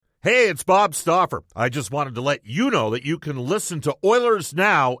Hey, it's Bob Stauffer. I just wanted to let you know that you can listen to Oilers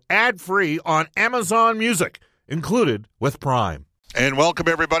Now ad-free on Amazon Music, included with Prime. And welcome,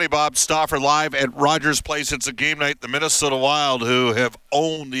 everybody. Bob Stauffer live at Rogers Place. It's a game night. The Minnesota Wild, who have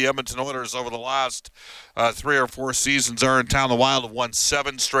owned the Edmonton Oilers over the last 3 or 4 seasons, are in town. The Wild have won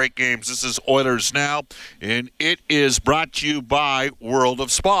 7 straight games. This is Oilers Now, and it is brought to you by World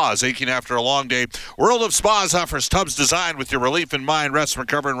of Spas. Aching after a long day, World of Spas offers tubs designed with your relief in mind. Rest,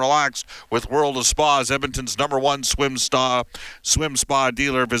 recover, and relax with World of Spas, Edmonton's #1 swim spa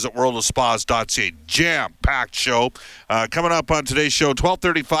dealer. Visit worldofspas.ca. Jam-packed show. Coming up on today's show,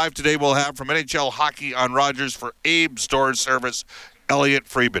 12:35 today, we'll have from NHL Hockey on Rogers for Abe Store Service, Elliot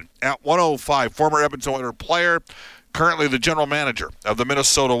Friedman. At 1:05, former Edmonton Oilers player, currently the general manager of the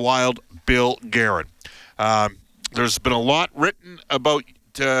Minnesota Wild, Bill Guerin. There's been a lot written about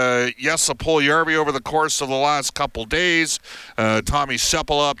Jesse Puljujärvi over the course of the last couple days. Tommy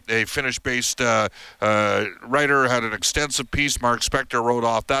Seppala, a Finnish-based writer, had an extensive piece. Mark Spector wrote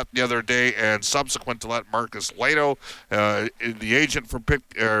off that the other day, and subsequent to that, Marcus Lehto, the agent for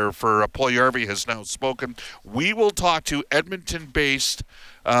Puljujärvi, has now spoken. We will talk to Edmonton-based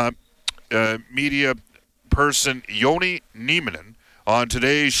media person Joni Nieminen on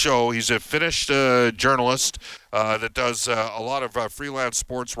today's show. He's a Finnish journalist that does a lot of freelance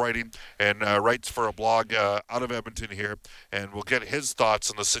sports writing and writes for a blog out of Edmonton here. And we'll get his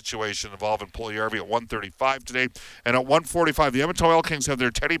thoughts on the situation involving Puljujärvi at 1:35 today. And at 1:45, the Edmonton Oil Kings have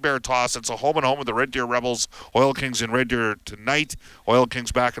their teddy bear toss. It's a home-and-home with the Red Deer Rebels. Oil Kings in Red Deer tonight. Oil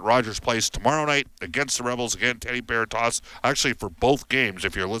Kings back at Rogers Place tomorrow night against the Rebels. Again, teddy bear toss. Actually, for both games,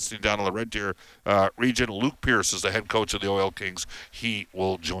 if you're listening down in the Red Deer region, Luke Pierce is the head coach of the Oil Kings. He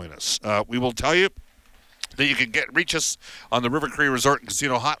will join us. We will tell you that you can reach us on the River Cree Resort and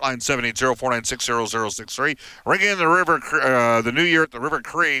Casino hotline, 780-496-0063. Ring in the new year at the River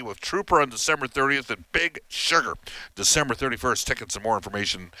Cree with Trooper on December 30th and Big Sugar December 31st. Tickets and more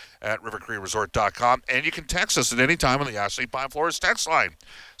information at rivercreeresort.com. And you can text us at any time on the Ashley Pine Floors text line,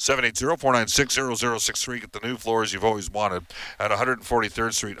 780-496-0063. Get the new floors you've always wanted at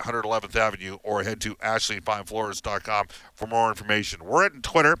 143rd Street, 111th Avenue, or head to ashleypinefloors.com for more information. We're at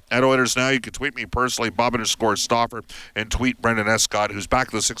Twitter at Oilers Now. You can tweet me personally, Bob_Stauffer, and tweet Brendan Escott, who's back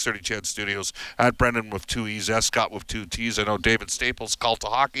at the 630 CHED Studios, at Brendan with 2 E's, Escott with 2 T's. I know David Staples, Call to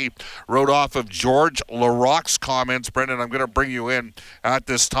Hockey, wrote off of George Larocque's comments. Brendan, I'm going to bring you in at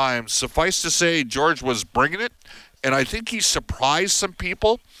this time. Suffice to say, George was bringing it, and I think he surprised some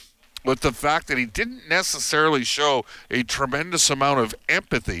people with the fact that he didn't necessarily show a tremendous amount of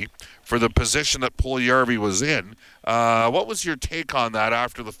empathy for the position that Puljujärvi was in. What was your take on that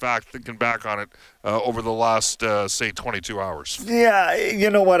after the fact, thinking back on it over the last, say, 22 hours? Yeah, you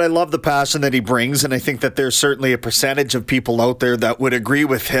know what? I love the passion that he brings, and I think that there's certainly a percentage of people out there that would agree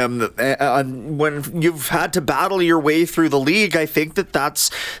with him. When you've had to battle your way through the league, I think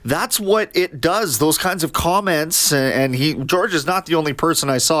that's what it does, those kinds of comments. And George is not the only person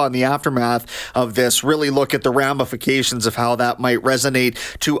I saw in the aftermath of this really look at the ramifications of how that might resonate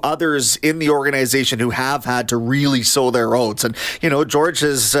to others in the organization who have had to really sow their oats. And, George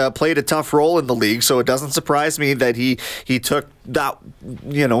has played a tough role in the league, so it doesn't surprise me that he took that,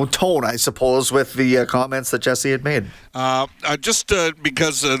 tone, I suppose, with the comments that Jesse had made. Just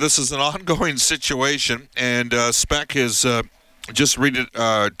because this is an ongoing situation, and Spec has just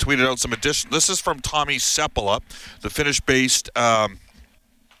tweeted out some addition. This is from Tommy Seppala, the Finnish-based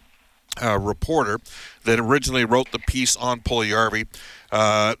reporter that originally wrote the piece on Puljujärvi.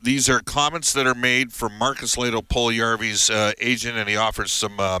 These are comments that are made from Marcus Lehto, Puljujärvi's agent, and he offers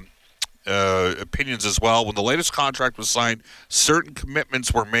some opinions as well. When the latest contract was signed, certain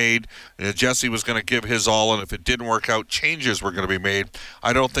commitments were made. Jesse was going to give his all, and if it didn't work out, changes were going to be made.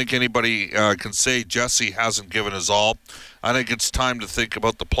 I don't think anybody can say Jesse hasn't given his all. I think it's time to think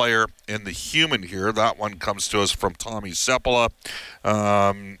about the player and the human here. That one comes to us from Tommy Seppala.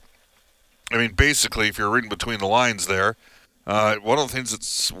 Basically, if you're reading between the lines there, one of the things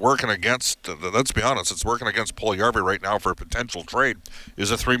that's working against, let's be honest, it's working against Puljujärvi right now for a potential trade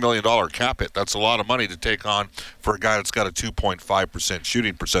is a $3 million cap hit. That's a lot of money to take on for a guy that's got a 2.5%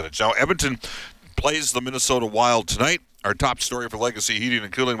 shooting percentage. Now, Edmonton plays the Minnesota Wild tonight. Our top story for Legacy Heating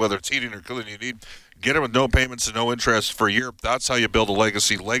and Cooling, whether it's heating or cooling you need, get it with no payments and no interest for a year. That's how you build a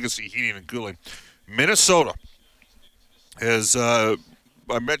Legacy Heating and Cooling. Minnesota has, I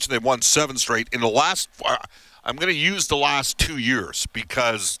mentioned they've won 7 straight. In the last, I'm going to use the last 2 years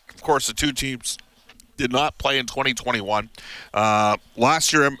because, of course, the two teams did not play in 2021.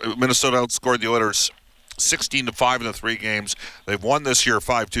 Last year, Minnesota outscored the Oilers 16-5 in the 3 games. They've won this year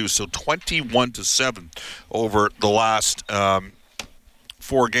 5-2, so 21-7 over the last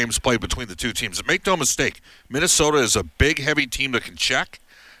 4 games played between the two teams. And make no mistake, Minnesota is a big, heavy team that can check,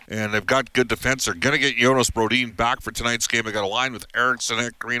 and they've got good defense. They're going to get Jonas Brodin back for tonight's game. They've got a line with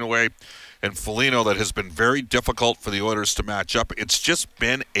Eriksson, Greenaway, and Foligno that has been very difficult for the Oilers to match up. It's just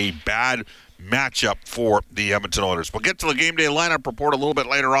been a bad matchup for the Edmonton Oilers. We'll get to the game day lineup report a little bit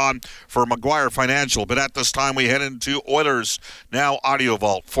later on for Maguire Financial, but at this time we head into Oilers Now Audio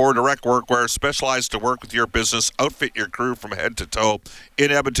Vault for direct workwear, specialized to work with your business, outfit your crew from head to toe in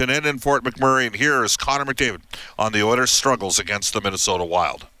Edmonton and in Fort McMurray. And here is Connor McDavid on the Oilers' struggles against the Minnesota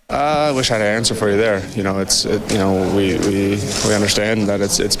Wild. I wish I had an answer for you there. We understand that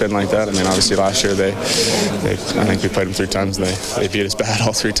it's been like that. I mean, obviously last year I think we played them 3 times and they beat us bad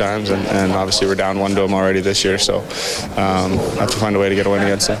all 3 times, and obviously we're down 1 to them already this year. So have to find a way to get a win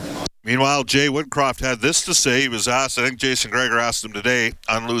against them. Meanwhile, Jay Woodcroft had this to say. He was asked, I think Jason Gregor asked him today,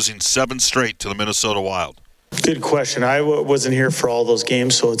 on losing 7 straight to the Minnesota Wild. Good question. I wasn't here for all those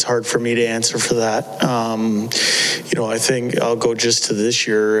games, so it's hard for me to answer for that. I think I'll go just to this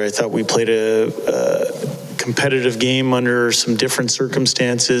year. I thought we played a competitive game under some different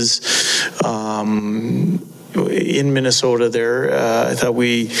circumstances in Minnesota there. I thought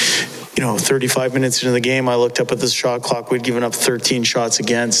we... 35 minutes into the game, I looked up at the shot clock. We'd given up 13 shots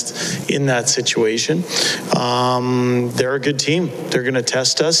against in that situation. They're a good team. They're going to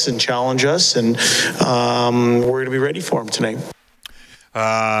test us and challenge us, and we're going to be ready for them tonight.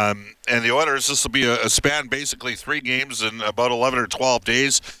 And the Oilers, this will be a span, basically 3 games in about 11 or 12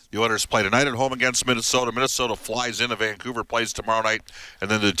 days. The Oilers play tonight at home against Minnesota. Minnesota flies into Vancouver, plays tomorrow night. And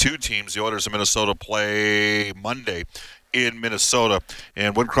then the 2 teams, the Oilers and Minnesota, play Monday in Minnesota.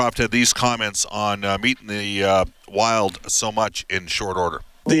 And Woodcroft had these comments on meeting the Wild so much in short order.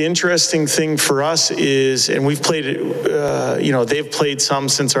 The interesting thing for us is, and we've played it, they've played some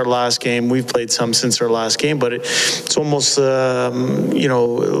since our last game. We've played some since our last game, but it's almost,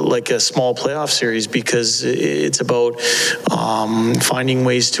 like a small playoff series, because it's about finding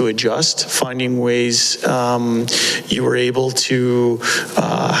ways to adjust, finding ways you were able to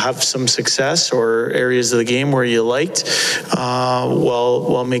have some success or areas of the game where you liked,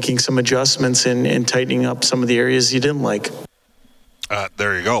 while making some adjustments and tightening up some of the areas you didn't like.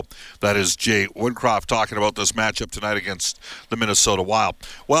 There you go. That is Jay Woodcroft talking about this matchup tonight against the Minnesota Wild.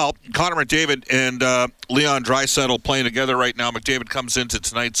 Well, Connor McDavid and Leon Draisaitl playing together right now. McDavid comes into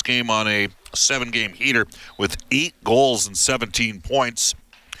tonight's game on a 7-game heater with 8 goals and 17 points.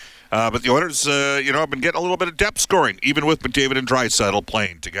 But the Oilers, have been getting a little bit of depth scoring, even with McDavid and Draisaitl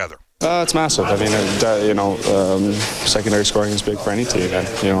playing together. It's massive. I mean, secondary scoring is big for any team. And,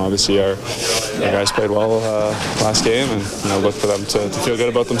 obviously our guys played well last game, and look for them to feel good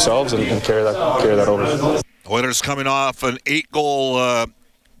about themselves and carry that over. Oilers coming off an 8-goal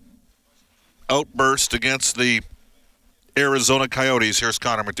outburst against the Arizona Coyotes. Here's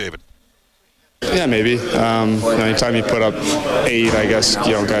Connor McDavid. Yeah, maybe. Anytime you put up 8, I guess,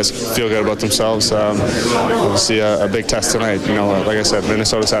 guys feel good about themselves. We'll see a big test tonight. Like I said,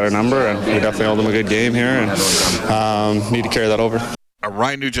 Minnesota's had our number, and we definitely held them a good game here, and need to carry that over.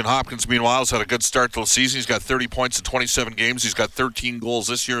 Ryan Nugent-Hopkins, meanwhile, has had a good start to the season. He's got 30 points in 27 games. He's got 13 goals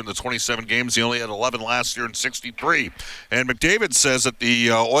this year in the 27 games. He only had 11 last year in 63. And McDavid says that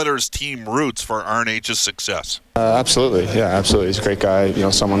the Oilers team roots for RNH's success. Absolutely. Yeah, absolutely. He's a great guy.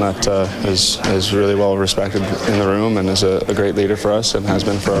 Someone that is really well respected in the room and is a great leader for us and has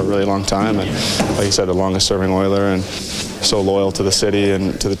been for a really long time. And like you said, the longest serving Oiler, and so loyal to the city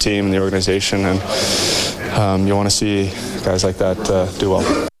and to the team and the organization. And you want to see guys like that do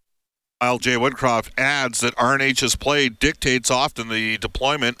well. While Jay Woodcroft adds that RNH's play dictates often the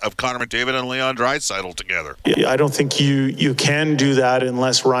deployment of Connor McDavid and Leon Draisaitl together. I don't think you can do that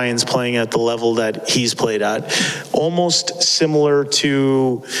unless Ryan's playing at the level that he's played at. Almost similar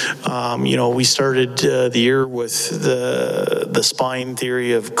to, we started the year with the spine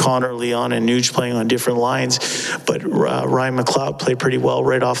theory of Connor, Leon, and Nuge playing on different lines, but Ryan McLeod played pretty well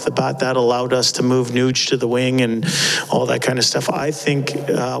right off the bat. That allowed us to move Nuge to the wing and all that kind of stuff. I think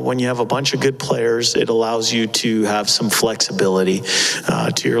when you have a bunch of good players, it allows you to have some flexibility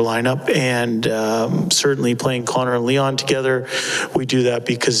to your lineup, and certainly playing Connor and Leon together, we do that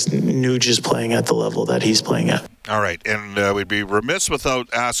because Nuge is playing at the level that he's playing at. All right, and we'd be remiss without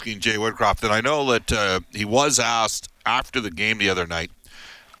asking Jay Woodcroft, and I know that he was asked after the game the other night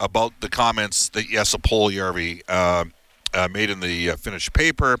about the comments that Jesse Puljujärvi made in the Finnish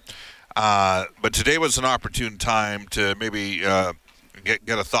paper, but today was an opportune time to maybe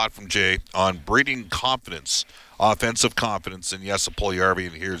get a thought from Jay on breeding confidence, offensive confidence in Jesse Puljujärvi,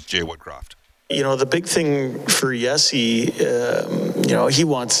 and here's Jay Woodcroft. The big thing for Yessi,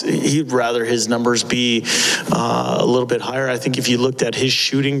 he'd rather his numbers be a little bit higher. I think if you looked at his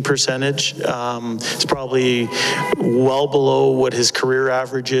shooting percentage, it's probably well below what his career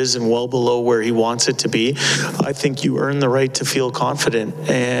average is and well below where he wants it to be. I think you earn the right to feel confident,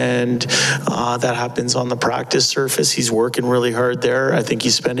 and that happens on the practice surface. He's working really hard there. I think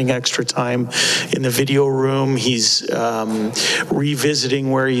he's spending extra time in the video room. He's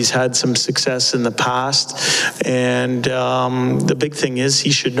revisiting where he's had some success in the past, and the big thing is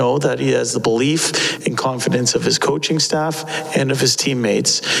he should know that he has the belief and confidence of his coaching staff and of his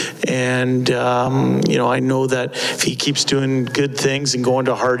teammates. And I know that if he keeps doing good things and going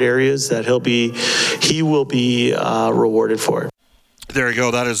to hard areas, that he will be rewarded for it. There you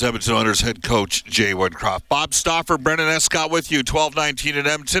go. That is Edmonton Oilers head coach Jay Woodcroft. Bob Stauffer, Brendan Escott with you, 12:19 in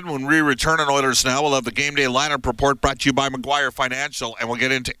Edmonton. When we return on Oilers Now, we'll have the game day lineup report brought to you by McGuire Financial, and we'll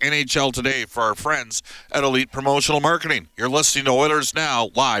get into NHL Today for our friends at Elite Promotional Marketing. You're listening to Oilers Now,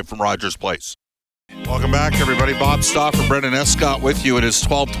 live from Rogers Place. Welcome back, everybody. Bob Stauffer, Brendan Escott with you. It is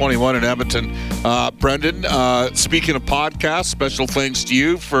 12:21 in Edmonton. Brendan, speaking of podcasts, special thanks to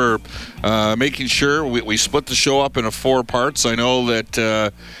you for making sure we split the show up into 4 parts. I know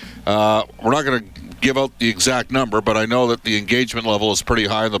that we're not going to give out the exact number, but I know that the engagement level is pretty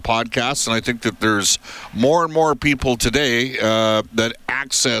high in the podcast, and I think that there's more and more people today that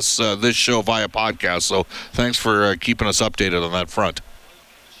access this show via podcast. So thanks for keeping us updated on that front.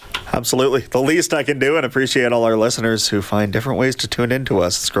 Absolutely. The least I can do, and appreciate all our listeners who find different ways to tune into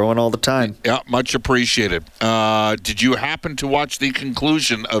us. It's growing all the time. Yeah, much appreciated. Did you happen to watch the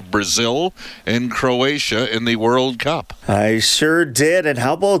conclusion of Brazil and Croatia in the World Cup? I sure did. And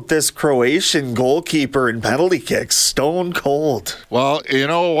how about this Croatian goalkeeper and penalty kicks? Stone cold. Well, you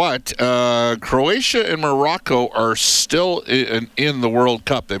know what? Croatia and Morocco are still in the World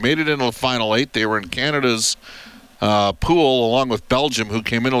Cup. They made it into the Final 8. They were in Canada's pool along with Belgium, who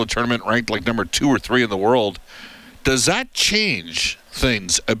came into the tournament ranked like number 2 or 3 in the world. Does that change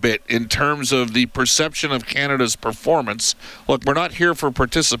things a bit in terms of the perception of Canada's performance? Look, we're not here for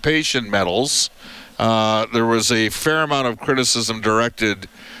participation medals. There was a fair amount of criticism directed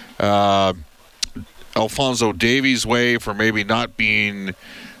Alphonso Davies' way for maybe not being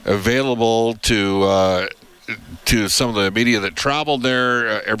available to some of the media that traveled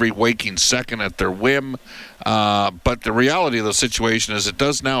there every waking second at their whim. But the reality of the situation is it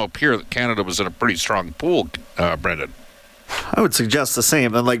does now appear that Canada was in a pretty strong pool, Brendan. I would suggest the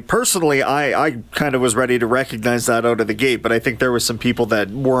same. And personally, I kind of was ready to recognize that out of the gate, but I think there were some people that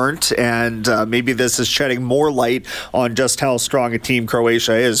weren't, and maybe this is shedding more light on just how strong a team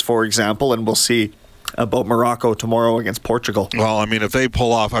Croatia is, for example, and we'll see about Morocco tomorrow against Portugal. Well, I mean, if they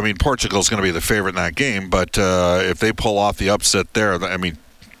pull off, Portugal's going to be the favorite in that game, but if they pull off the upset there,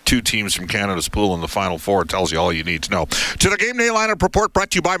 2 teams from Canada's pool in the Final 4 tells you all you need to know. To the game day lineup report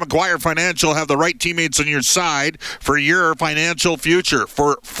brought to you by McGuire Financial. Have the right teammates on your side for your financial future.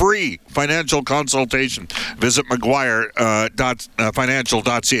 For free financial consultation, visit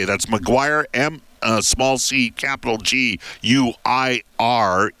McGuire.financial.ca. That's McGuire, small c, capital G,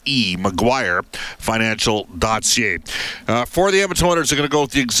 U-I-R-E, McGuire, financial.ca. For the Edmonton Oilers, they're going to go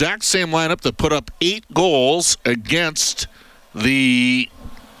with the exact same lineup that put up 8 goals against the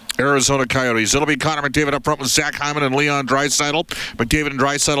Arizona Coyotes. It'll be Connor McDavid up front with Zach Hyman and Leon Draisaitl. McDavid and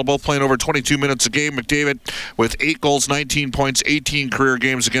Draisaitl both playing over 22 minutes a game. McDavid with 8 goals, 19 points, 18 career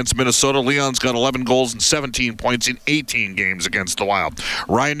games against Minnesota. Leon's got 11 goals and 17 points in 18 games against the Wild.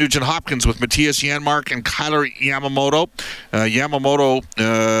 Ryan Nugent-Hopkins with Matthias Janmark and Kyler Yamamoto. Yamamoto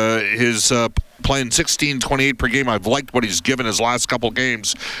is playing 16-28 per game. I've liked what he's given his last couple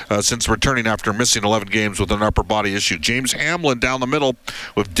games since returning after missing 11 games with an upper body issue. James Hamlin down the middle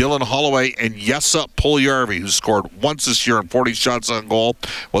with Dylan Holloway and Jesse Puljujarvi, who scored once this year and 40 shots on goal.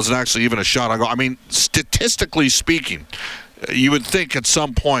 Wasn't actually even a shot on goal. Statistically speaking, you would think at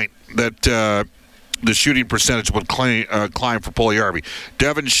some point that the shooting percentage would climb for Puljujarvi.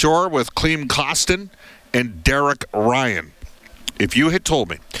 Devin Shore with Klim Kostin and Derek Ryan. If you had told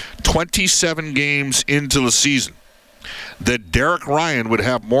me 27 games into the season that Derek Ryan would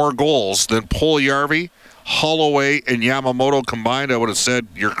have more goals than Puljujarvi, Holloway, and Yamamoto combined, I would have said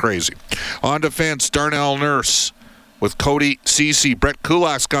you're crazy. On defense, Darnell Nurse with Cody Ceci. Brett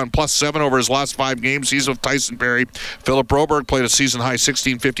Kulak's gone +7 over his last 5 games. He's with Tyson Perry. Philip Broberg played a season-high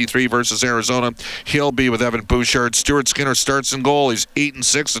 16.53 versus Arizona. He'll be with Evan Bouchard. Stuart Skinner starts in goal. He's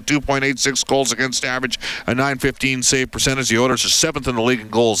 8-6 at 2.86 goals against average, a .915 save percentage. The Oilers are 7th in the league in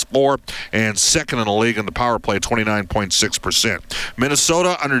goals for and 2nd in the league in the power play, 29.6%.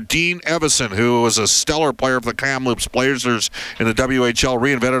 Minnesota under Dean Evason, who was a stellar player for the Kamloops Blazers in the WHL,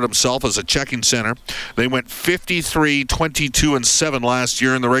 reinvented himself as a checking center. They went 53, 22, and 7 last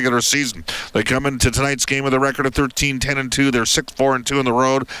year in the regular season. They come into tonight's game with a record of 13, 10, and 2. They're 6, 4, and 2 on the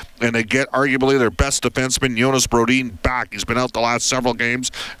road, and they get arguably their best defenseman, Jonas Brodin, back. He's been out the last several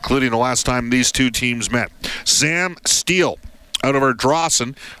games, including the last time these two teams met. Sam Steele out of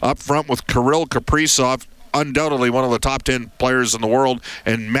Ardrossan, up front with Kirill Kaprizov, undoubtedly one of the top 10 players in the world,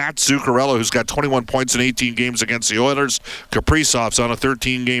 and Matt Zuccarello, who's got 21 points in 18 games against the Oilers. Kaprizov's on a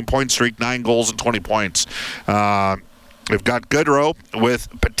 13-game point streak, 9 goals and 20 points. We've got Goodrow with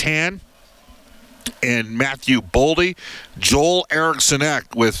Patan and Matthew Boldy. Joel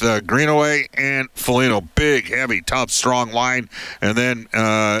Eriksson-Ek with Greenaway and Foligno. Big, heavy, tough, strong line. And then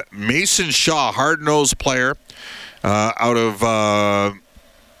Mason Shaw, hard-nosed player out of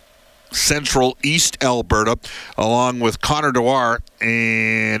Central East Alberta, along with Connor Dewar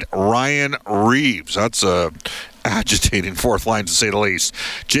and Ryan Reeves. That's a agitating fourth line, to say the least.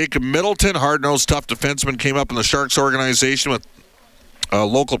 Jacob Middleton, hard-nosed, tough defenseman, came up in the Sharks organization with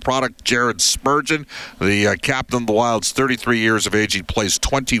local product Jared Spurgeon, the captain of the Wild's 33 years of age. He plays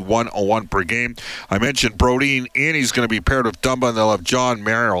 21:01 per game. I mentioned Brodin, and he's going to be paired with Dumba, and they'll have John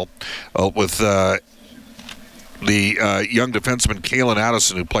Merrill with the young defenseman Kalen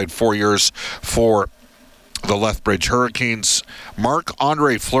Addison, who played 4 years for the Lethbridge Hurricanes.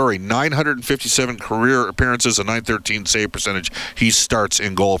 Marc-Andre Fleury, 957 career appearances, a .913 save percentage. He starts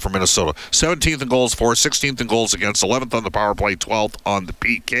in goal for Minnesota. 17th in goals for, 16th in goals against, 11th on the power play, 12th on the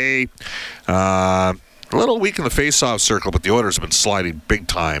PK. A little weak in the face-off circle, but the Oilers have been sliding big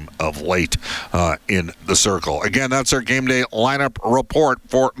time of late in the circle. Again, that's our game day lineup report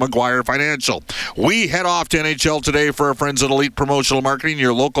for Maguire Financial. We head off to NHL today for our friends at Elite Promotional Marketing,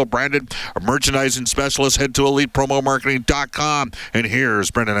 your local branded merchandising specialist. Head to ElitePromoMarketing.com. And here's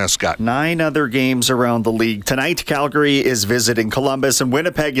Brendan Escott. 9 other games around the league. Tonight, Calgary is visiting Columbus, and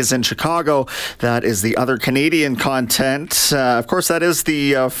Winnipeg is in Chicago. That is the other Canadian content. Of course, that is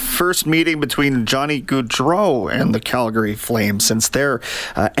the first meeting between Johnny Gaudreau and the Calgary Flames since their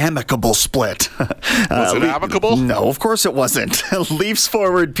amicable split. Was it amicable? No, of course it wasn't. Leafs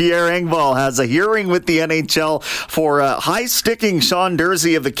forward Pierre Engvall has a hearing with the NHL for high-sticking Sean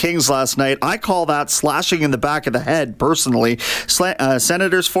Durzi of the Kings last night. I call that slashing in the back of the head, personally.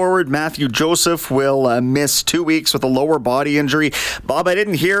 Senators forward Matthew Joseph will miss 2 weeks with a lower body injury. Bob, I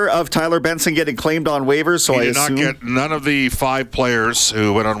didn't hear of Tyler Benson getting claimed on waivers, so I assume... He did not get none of the 5 players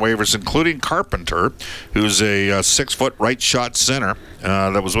who went on waivers, including Carpenter, who's a 6-foot right-shot center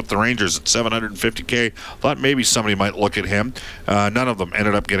that was with the Rangers at $750K. Thought maybe somebody might look at him. None of them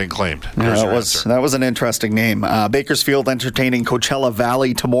ended up getting claimed. That was an interesting name. Bakersfield entertaining Coachella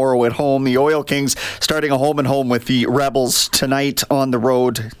Valley tomorrow at home. The Oil Kings starting a home-and-home with the Rebels tonight on the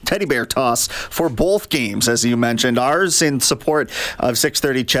road. Teddy bear toss for both games, as you mentioned. Ours in support of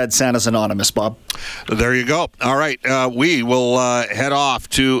 630 Ched Santa's Anonymous, Bob. There you go. All right. We will head off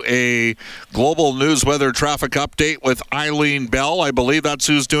to a global news weather traffic update with Eileen Bell. I believe that's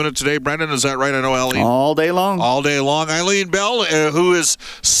who's doing it today. Brendan, is that right? I know Eileen. All day long. All day long. Eileen Bell, who is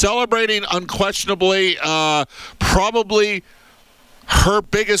celebrating unquestionably probably her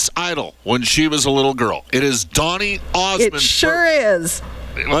biggest idol when she was a little girl. It is Donny Osmond. It sure is.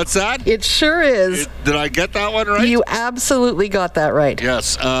 What's that? It sure is. Did I get that one right? You absolutely got that right.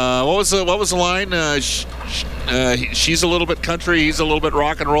 Yes. What was the line? She's a little bit country. He's a little bit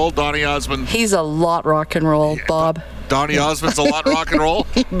rock and roll. Donny Osmond. He's a lot rock and roll, Bob. Donny Osmond's a lot rock and roll.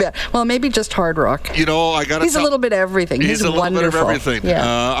 Well, maybe just hard rock. You know, I got to. He's a little bit of everything. He's a little wonderful. bit of everything. Yeah.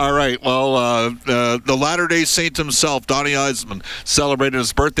 All right. Well, the Latter-day Saint himself, Donny Osmond, celebrated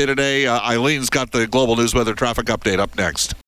his birthday today. Eileen's got the global news weather traffic update up next.